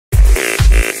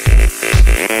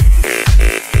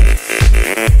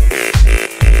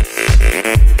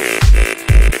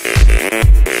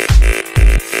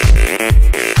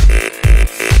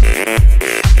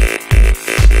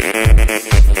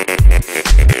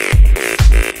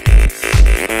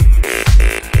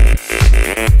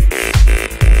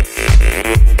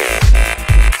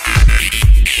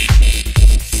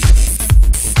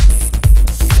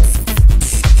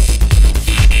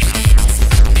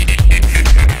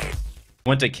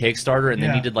went to Kickstarter and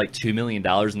they needed like $2 million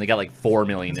and they got like $4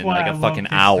 million in like a fucking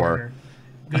hour.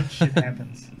 Good shit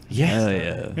happens.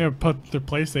 Yes. Yeah, put their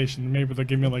PlayStation. Maybe they'll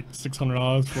give me like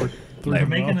 $600 for They're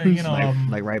making a, you know,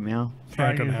 like right now.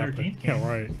 Friday the 13th game. Yeah,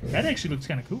 right. That actually looks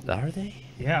kind of cool. Are they?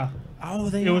 Yeah. Oh,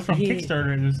 they. It was from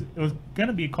Kickstarter. It was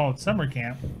gonna be called Summer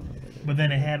Camp, but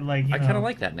then it had like I kind of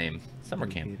like that name, Summer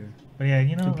Camp. But yeah,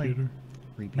 you know, Computer.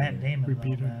 like Matt Damon.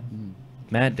 Repeater. Though, man.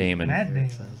 Matt Damon. Matt Damon.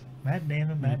 Matt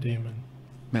Damon. Matt Damon.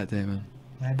 Matt Damon.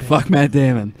 Matt Damon. Fuck Matt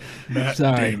Damon. Matt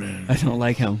Sorry, Damon. I don't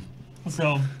like him.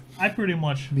 So I pretty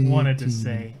much wanted to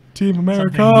say Team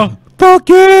America. Fuck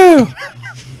you!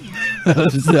 I'm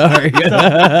sorry.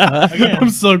 again, I'm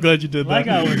so glad you did like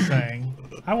that. I was saying,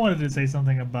 I wanted to say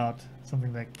something about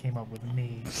something that came up with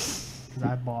me because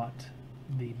I bought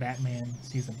the Batman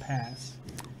season pass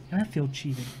and I feel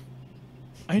cheated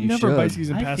I You never buy should.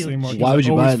 season I pass feel anymore. cheated. Why would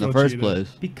you buy it in the Always first feel cheated.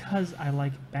 place? because I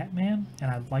like Batman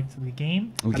and I liked the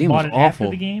game. The I game bought was it after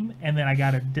awful. the game and then I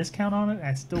got a discount on it. And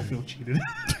I still feel cheated.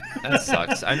 That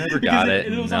sucks. I never Because got it.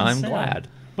 it And was now on I'm sale. glad.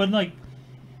 But like,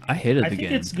 I hated I the think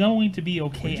game. it's going to be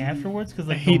okay afterwards because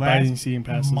I like hate the buying last season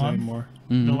passes month, anymore.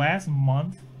 the Mhm. last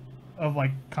month of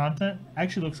like content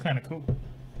actually looks kind of cool.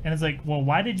 And it's like, well,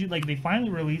 why did you like? They finally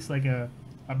released like a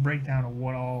breakdown of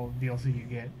what all DLC you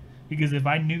get. Because if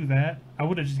I knew that, I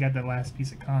would have just got that last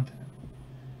piece of content,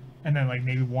 and then like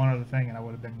maybe one other thing, and I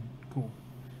would have been cool.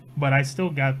 But I still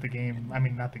got the game. I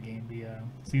mean, not the game. The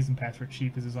season pass for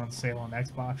cheap because it's on sale on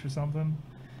Xbox or something.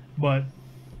 But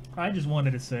I just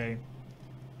wanted to say,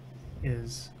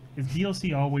 is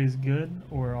DLC always good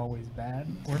or always bad,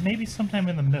 or maybe sometime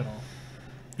in the middle?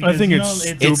 I think you it's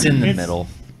know, It's in the middle.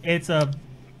 It's a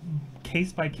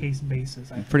case by case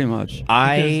basis. I think. Pretty much.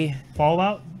 Because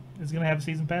Fallout is gonna have a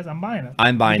season pass. I'm buying it.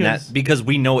 I'm buying that because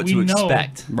we know what to we know-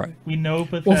 expect. Right. We know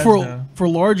Bethesda. Well, for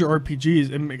larger RPGs,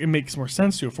 it makes more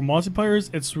sense to. For multiplayers,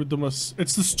 it's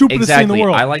the stupidest thing in Exactly. the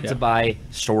world. I like to buy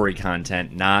story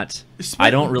content, not.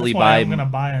 I don't really That's why buy. I'm gonna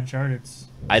buy Uncharted's.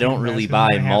 I don't season really pass 'cause buy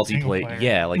I'm gonna have single multiplayer. player.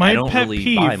 Yeah, like My I don't pet really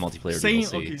peeve, buy multiplayer saying,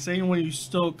 DLC. Okay, saying when you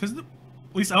still, because at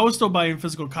least I was still buying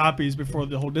physical copies before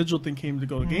the whole digital thing came to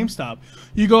go to GameStop.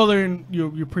 You go there and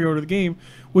you pre-order the game.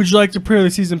 Would you like to pre-order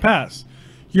the season pass?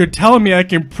 You're telling me I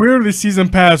can pre-order the season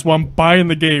pass while I'm buying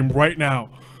the game right now.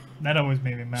 That always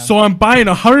made me mad. So I'm buying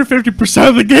 150%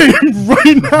 of the game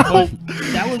right now. But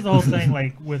that was the whole thing,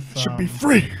 like with Should be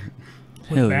free.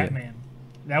 with Hell yeah. Batman.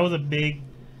 That was a big.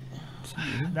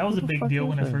 That was a big deal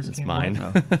when it first It's came mine.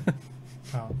 out.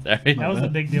 Oh. Sorry. That was a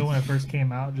big deal when it first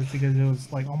came out, just because it was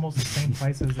like almost the same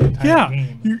price as the entire Yeah,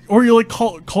 game. or you're like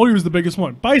Call of Duty was the biggest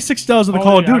one. Buy $60 of the Oh,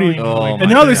 Call of yeah, I don't Duty, even Oh like my and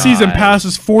now the God. season pass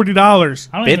is $40.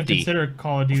 I don't even 50. consider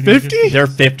Call of Duty 50? just They're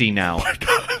 50 now.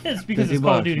 it's because 50 it's Call of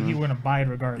bucks, Duty. huh? People are gonna buy it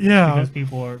regardless. Yeah. Because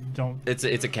people don't. It's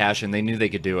a cash in. They knew they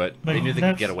could do it. But They knew they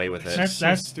that's- could get away with it. That's so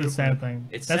the stupid. sad thing.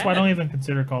 It's That's why I don't sad. even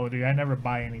consider Call of Duty. I never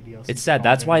buy any DLC. It's sad.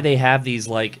 That's why they have these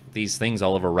these things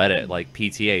all over Reddit, like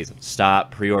PTAs.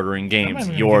 Stop pre-ordering games. even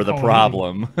gonna You're get the Call of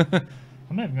problem.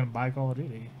 I'm not even gonna buy Call of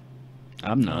Duty.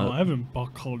 I'm No, I not. haven't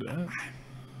bought Call of Duty.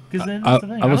 Because then I, that's the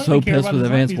thing. I was don't so even care pissed about with the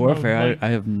Advanced zombies mode, Warfare. like, I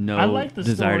have no I like the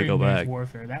desire story to go of Advanced back.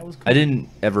 Warfare. That was cool. I didn't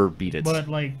ever beat it. But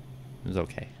like, It was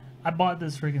okay. I bought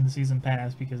this freaking season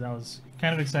pass because I was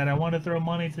kind of excited. I wanted to throw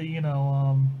money to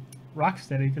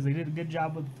Rocksteady because they did a good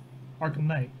job with Arkham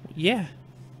Knight. Yeah.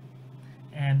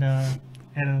 And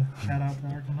had a shout out to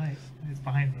Arkham Knight. It's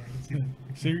behind me. I can see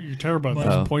it. See, you're terrible about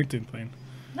But- this pointing thing.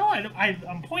 No,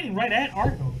 I'm pointing right at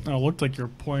Arkham. Oh, it looked like you're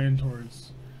pointing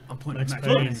towards. I'm pointing next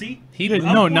Look, page. see? He Yeah, I'm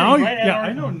no, pointing now, right at yeah, I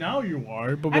Arkham. know now you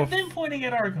are, but I've been pointing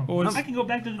at Arkham. What was- I can go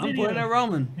back to the I'm video. pointing at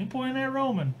Roman. I'm pointing at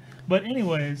Roman. But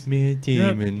anyways,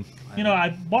 Demon. you know, I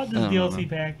bought this I don't DLC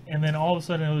know. pack, and then all of a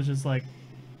sudden it was just like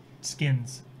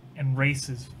skins and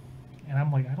races. And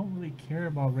I'm like, I don't really care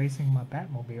about racing my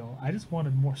Batmobile. I just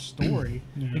wanted more story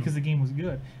Yeah. because the game was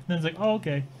good. And then it's like, oh,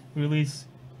 okay, release,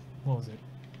 what was it?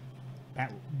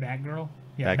 Batgirl?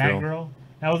 Yeah, Batgirl. Batgirl.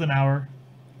 That was an hour.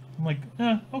 I'm like,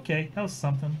 okay, that was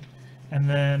something. And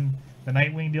then the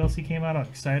Nightwing DLC came out. I was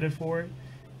excited for it.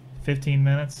 15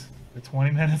 minutes or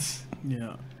 20 minutes.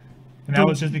 Yeah. And that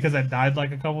was just because I died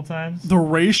like a couple times. The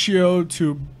ratio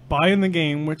to buying the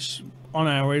game, which on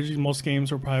average most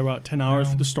games are probably about 10 hours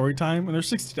Yeah. for the story time, and they're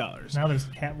 $60. Now there's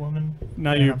Catwoman.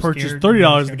 Now and you I'm purchase scared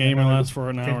 $30 it's the gonna game be and it another lasts for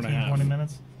an hour and a 15, half. 20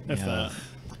 minutes. If Yeah. that.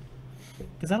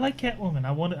 Because I like Catwoman.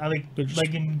 I like They're just-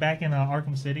 like back in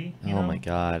Arkham City. You Oh know? my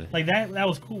god. Like that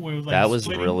was cool. Where it was like That was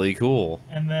splitting. really cool.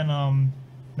 And then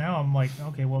now I'm like,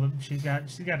 okay, well she's got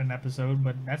an episode,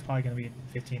 but that's probably gonna be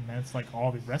 15 minutes, like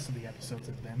all the rest of the episodes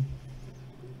have been.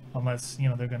 Unless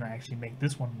they're gonna actually make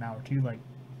this one an hour too, like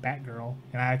Batgirl.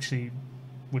 And I actually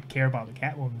would care about the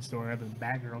Catwoman story other than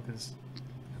Batgirl, because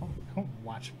I don't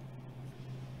watch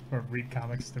or read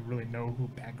comics to really know who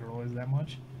Batgirl is that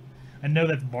much. I know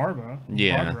that's Barbara.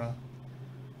 Yeah. Barbara.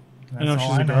 I know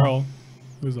she's a girl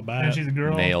who's a bat. And she's a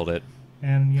girl. Nailed it.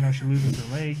 And, you know, she loses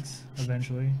her legs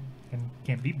eventually and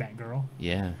can't beat Batgirl.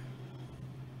 Yeah.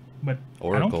 But I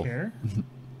Oracle. don't care.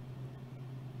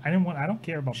 I don't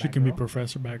care about She Batgirl. can be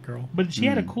Professor Batgirl. But she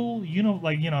had a cool,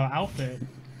 outfit.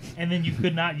 And then you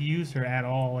could not use her at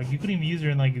all. Like, you couldn't even use her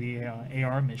in, like, the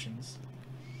AR missions.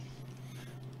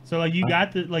 So, like, you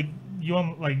got the, like,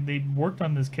 they worked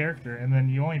on this character, and then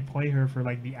you only play her for,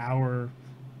 like, the hour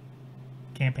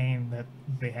campaign that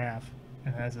they have.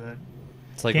 And that's it.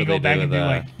 It's like Can't what go they back do and with, do,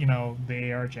 like, you know,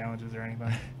 the AR challenges or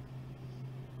anything.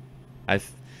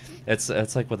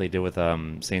 It's like what they did with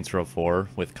Saints Row 4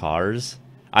 with cars.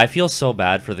 I feel so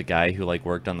bad for the guy who like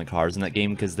worked on the cars in that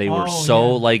game because they were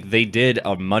like they did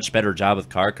a much better job with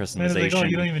car customization like, oh,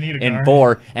 you don't even need a in car.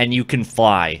 4, and you can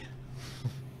fly.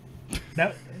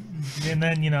 That, and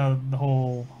then, you know, the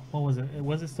whole, what was it?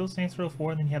 Was it still Saints Row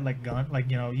 4? And then you had like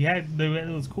you know, you had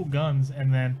those cool guns,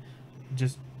 and then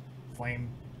just flame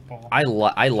ball. I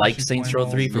like Just Saints flame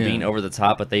Row 3 balls. for Yeah. being over the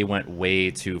top, but they went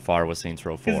way too far with Saints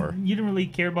Row 'Cause 4. you didn't really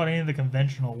care about any of the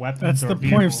conventional weapons. That's or the point of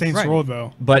vehicles. Saints Right. Row,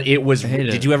 though. But it was. I hate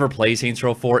Did it. you ever play Saints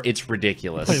Row 4? It's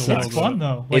ridiculous. Played a lot. It's fun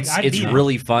though. Like, I It's beat it.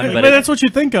 really fun, But but that's what you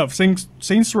think of.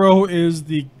 Saints Row is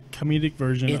the comedic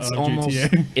version it's of almost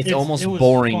GTA. it's almost it was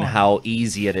boring fun. how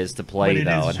easy it is to play But it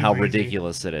though, is and how super easy.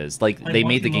 ridiculous it is. Like Like, they once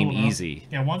made the you game leveled up- easy.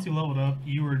 Yeah, once you leveled up,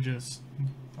 you were just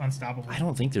unstoppable. I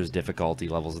don't think there's difficulty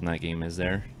levels in that game, is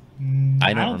there?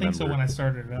 I I don't think so remember. when I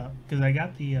started it up, because I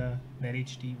got the that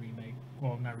HD remake.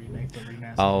 Well, not remake, but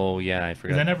remaster. Oh yeah, I Because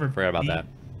forgot. I never forgot about beat that.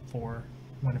 4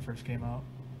 when it first came out.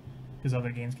 Because other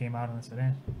games came out and I said,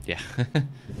 eh. Yeah.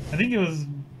 I think it was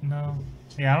no.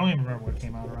 Yeah, I don't even remember what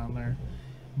came out around there.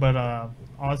 But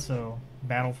also,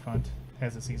 Battlefront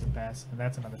has a season pass, and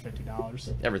that's another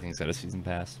 $50. Everything's got a season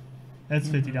pass. That's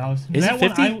 $50. Is that it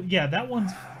 50? One, yeah, that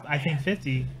one's I think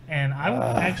 50, and I would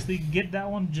actually get that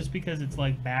one just because it's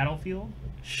like Battlefield.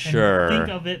 And Sure. think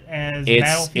of it as It's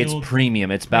Battlefield.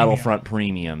 premium. It's Premium. Battlefront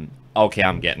Premium. Okay,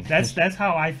 I'm getting. That's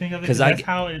how I think of it. 'Cause That's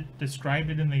how it described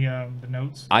it in the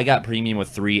notes. I got premium with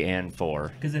 3 and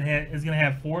 4. Because it's gonna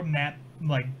have 4 map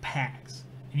like packs,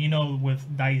 and you know with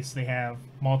DICE they have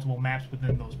multiple maps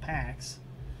within those packs.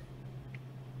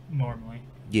 Normally.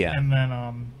 Yeah. And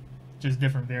then just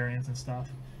different variants and stuff.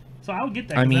 So I would get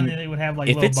that. I 'cause mean, then they would have like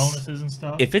if little it's- bonuses and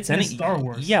stuff. If it's And any Star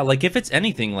Wars. yeah, like if it's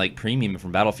anything like premium from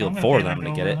I'm Battlefield gonna 4, pay then I'm like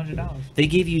gonna get it. over $100. They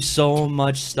gave you so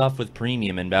much stuff with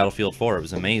premium in Battlefield 4. It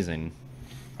was amazing.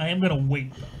 I am gonna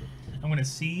wait though. I'm gonna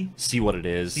see what it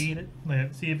is. see if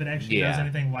it actually does Yeah.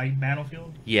 anything like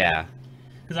Battlefield. Yeah.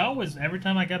 Because every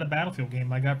time I got a Battlefield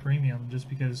game, I got premium just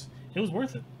because it was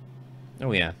worth it.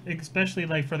 Oh yeah. Especially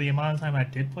like for the amount of time I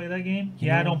did play that game. You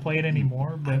Yeah, I know, don't play it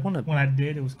anymore, but wanna- when I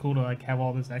did, it was cool to like have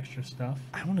all this extra stuff.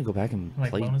 I want to go back and Like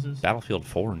play bonuses? Battlefield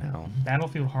 4 now.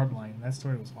 Battlefield Hardline, that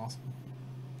story was awesome.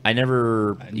 I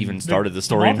never even started the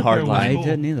story in multiplayer was Hardline. cool. I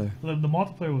didn't either. The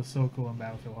multiplayer was so cool in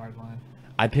Battlefield Hardline.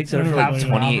 I picked it up I for never like played it.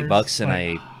 28 bucks, and Like, I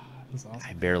it was awesome.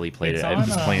 I barely played It's it. I on,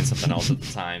 was playing something else at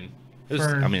the time. It was,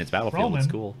 for I mean, it's Battlefield. It's Roman.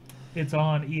 cool. It's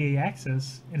on EA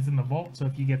Access. And it's in the vault, so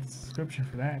if you get the subscription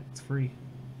for that, it's free.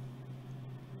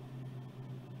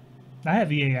 I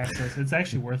have EA Access. It's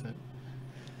actually worth it.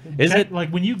 Is Check- it? like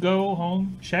when you go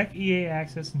home? Check EA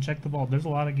Access and check the vault. There's a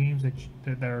lot of games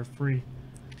that are free,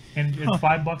 and it's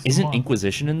 $5 a Isn't month.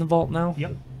 Inquisition in the vault now?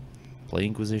 Yep. Play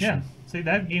Inquisition. Yeah. See,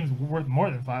 that game's worth more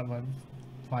than $5.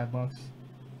 I'll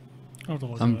have to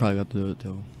look I'm at probably got to do it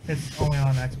too. It's only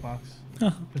on Xbox. It's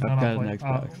I've not got on an Play-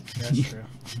 Xbox. that's true.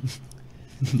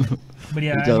 But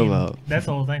yeah, What I you talking mean, about? that's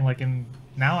the whole thing. Like, and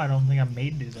now I don't think I'm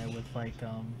made to do that with like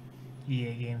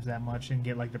EA games that much and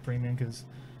get like the premium because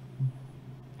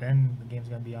then the game's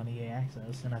gonna be on EA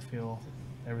Access, and I feel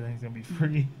everything's gonna be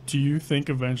free. Do you think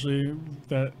eventually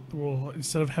that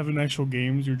instead of having actual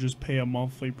games, you just pay a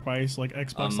monthly price like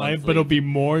Xbox Live, monthly- but it'll be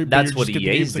more? but That's you what just get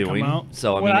the EA's games that come doing. out?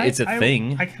 So I What mean, it's a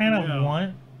thing. I kind of Yeah.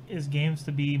 want is games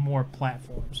to be more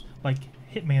platforms, like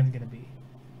Hitman's gonna be.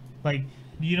 Like,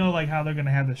 you know, like how they're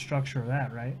gonna have the structure of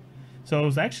that, right? So it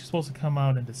was actually supposed to come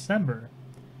out in December,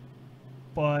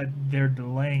 but they're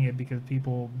delaying it because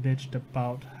people bitched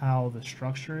about how the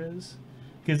structure is.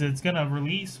 Because it's gonna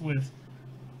release with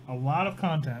a lot of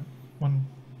content,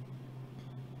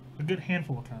 a good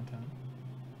handful of content.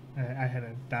 I had to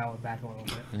dial it back a little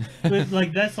bit. But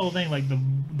like that's the whole thing. Like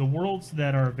the worlds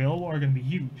that are available are going to be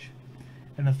huge,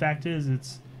 and the fact is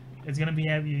it's going to be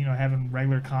having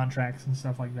regular contracts and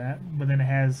stuff like that. But then it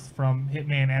has from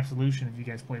Hitman Absolution, if you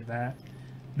guys played that,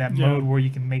 that Yeah. mode where you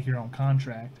can make your own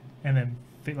contract and then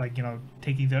like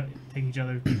take each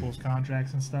other people's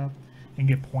contracts and stuff and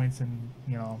get points and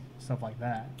stuff like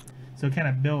that. So it kind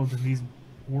of builds, and these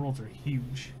worlds are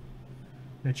huge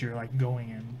that you're like going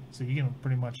in, so you can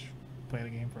pretty much play the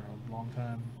game for a long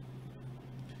time.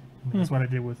 I mean, that's what I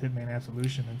did with Hitman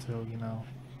Absolution until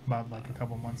about like a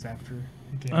couple months after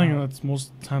it came I think out. that's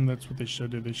most of the time that's what they should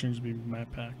do. They shouldn't be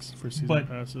map packs for season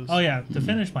passes. Oh yeah, to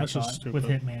finish my That's just thought with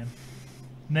stupid. Hitman,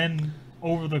 and then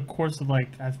over the course of like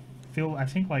I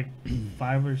think like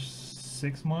 5 or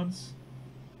 6 months,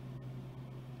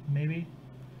 maybe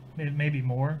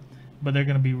more, but they're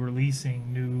gonna be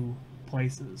releasing new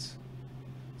places,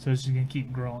 so it's just gonna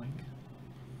keep growing,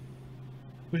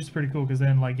 which is pretty cool. Because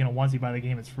then like once you buy the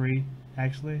game, it's free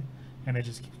actually, and it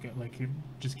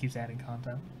just keeps adding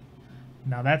content.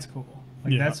 Now that's cool.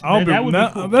 Like yeah, that would be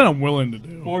cool. that I'm willing to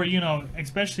do. Or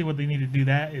especially what they need to do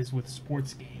that is with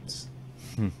sports games.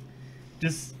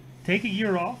 Just take a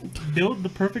year off, build the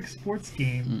perfect sports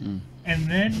game, and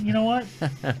then you know what?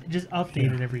 Just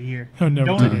update it every year. I've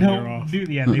never taken a year off.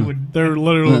 They would. They're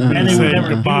literally And they would saying never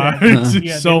do goodbye that. to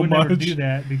Yeah, so they would much. never do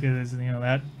that because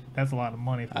that's a lot of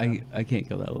money. For them. I can't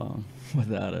go that long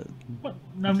without it. But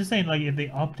no, I'm just saying, like if they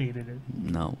updated it,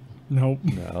 No. Nope.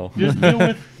 No.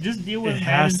 just deal with It Madden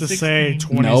has to 16. say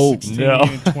No. 2016, No.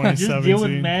 2017. Just deal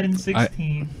with Madden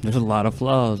 16. There's a lot of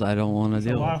flaws. I don't want to There's a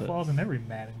deal lot of with flaws in every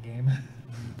Madden game.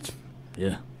 it.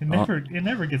 Yeah. It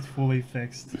never gets fully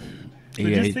fixed. But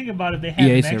EA just think about it. They had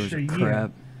EA an servers are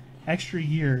crap. extra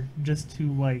year just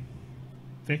to like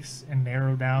fix and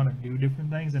narrow down and do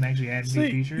different things and actually add new You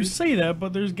features. say that,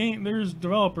 but there's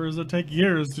developers that take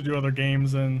years to do other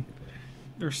games, and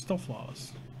there's still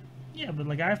flaws. Yeah, but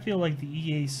like I feel like the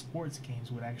EA sports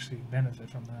games would actually benefit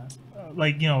from that.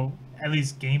 At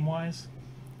least game wise.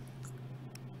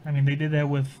 I mean, they did that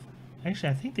with. Actually,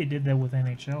 I think they did that with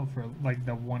NHL for like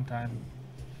the one time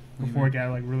before it got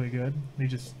like really good. They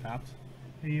just stopped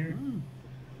a year.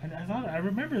 I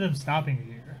remember them stopping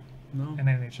a year No. in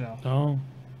NHL. No,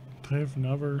 they've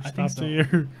never I think stopped so. a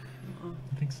year.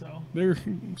 I think so. They're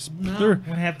I'm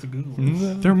gonna have to Google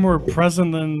it. they're more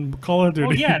present than Call of Duty.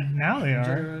 Oh yeah, now they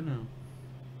are. No.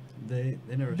 They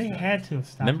never. They had to have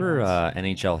stopped. Remember once.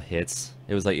 NHL Hits?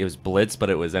 It was Blitz, but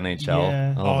it was NHL.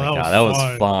 Yeah. Oh, my god, that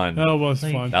was fun. That was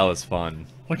Like- fun. That was fun.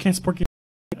 Why can't sport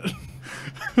games?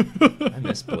 I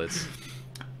miss Blitz.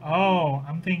 Oh,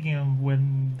 I'm thinking of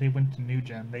when they went to New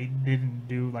Gen. They didn't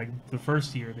do like the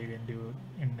first year. They didn't do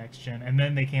it in Next Gen, and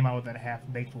then they came out with that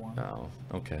half-baked one, Oh,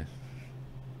 okay.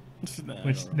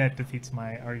 which that defeats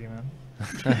my argument.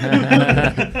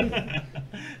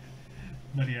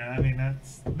 But yeah, I mean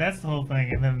that's the whole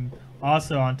thing, and then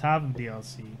also on top of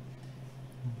DLC,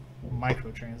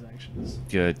 microtransactions.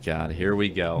 Good God, here we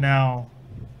go. Now,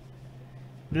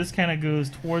 this kind of goes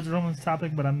towards Roman's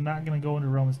topic, but I'm not going to go into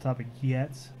Roman's topic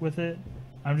yet with it.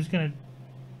 I'm just going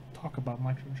to talk about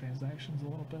microtransactions a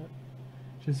little bit,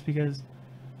 just because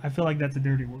I feel like that's a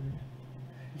dirty word.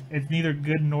 It's neither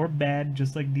good nor bad,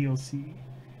 just like DLC.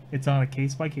 It's on a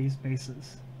case-by-case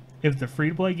basis. If it's a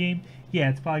free-to-play game, yeah,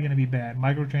 it's probably going to be bad.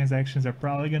 Microtransactions are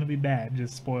probably going to be bad,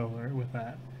 just spoiler alert with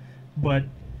that. But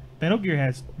Metal Gear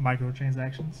has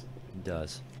microtransactions. It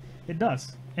does. It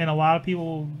does. And a lot of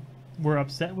people were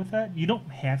upset with that. You don't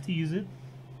have to use it.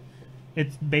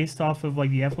 It's based off of like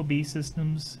the FOB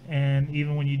systems, and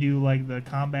even when you do like the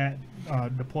combat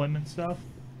deployment stuff,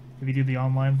 if you do the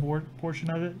online portion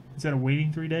of it, instead of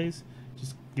waiting 3 days,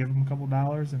 just give them a couple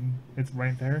dollars and it's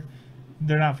right there.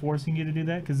 They're not forcing you to do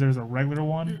that because there's a regular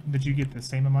one that you get the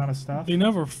same amount of stuff. They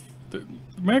never. The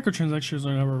microtransactions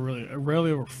are never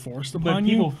rarely ever forced But upon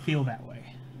people you. feel that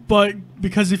way. But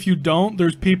because if you don't,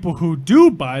 there's people who do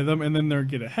buy them, and then they'll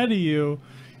get ahead of you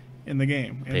in the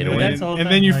game. Pay to and win. That's the whole and thing,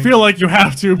 then you like- feel like you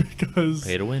have to because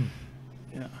Pay to win.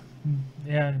 yeah,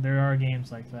 Yeah, there are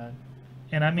games like that.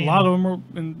 And I mean, a lot of them are,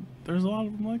 and there's a lot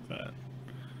of them like that.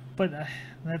 But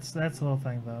that's the whole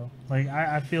thing, though. Like,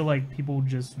 I feel like people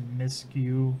just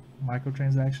miscue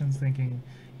microtransactions, thinking,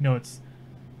 it's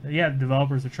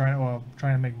developers are trying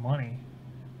to make money,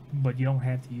 but you don't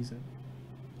have to use it.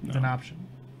 It's an No. option.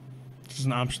 It's just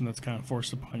an option that's kind of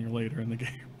forced upon you later in the game.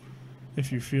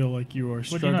 If you feel like you are But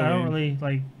struggling. I don't really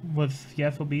like with the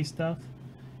FOB stuff.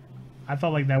 I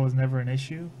felt like that was never an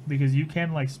issue because you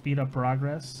can like speed up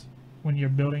progress when you're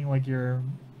building like your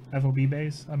FOB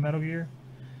base on Metal Gear.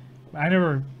 I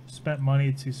never spent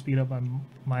money to speed up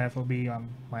my FOB on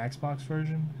my Xbox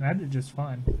version, and I did just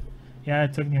fine. Yeah,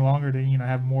 it took me longer to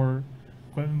have more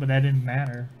equipment, but that didn't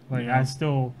matter. Like Yeah. I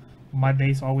still, my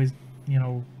base always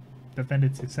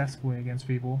defended successfully against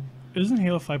people. Isn't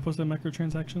Halo 5 supposed to have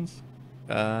microtransactions?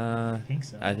 I think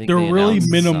so. I think They're they really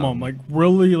announced minimum, some. like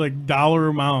really like dollar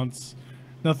amounts.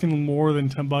 Nothing more than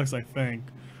 $10, I think.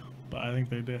 But I think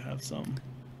they did have some.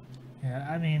 Yeah,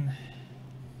 I mean,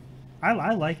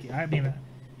 I like it. I mean,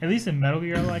 at least in Metal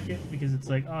Gear, I like it because it's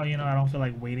like, oh, you know, I don't feel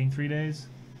like waiting 3 days.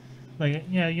 Like,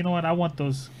 yeah, you know what? I want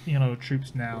those, you know,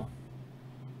 troops now.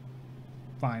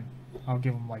 Fine, I'll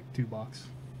give them like $2.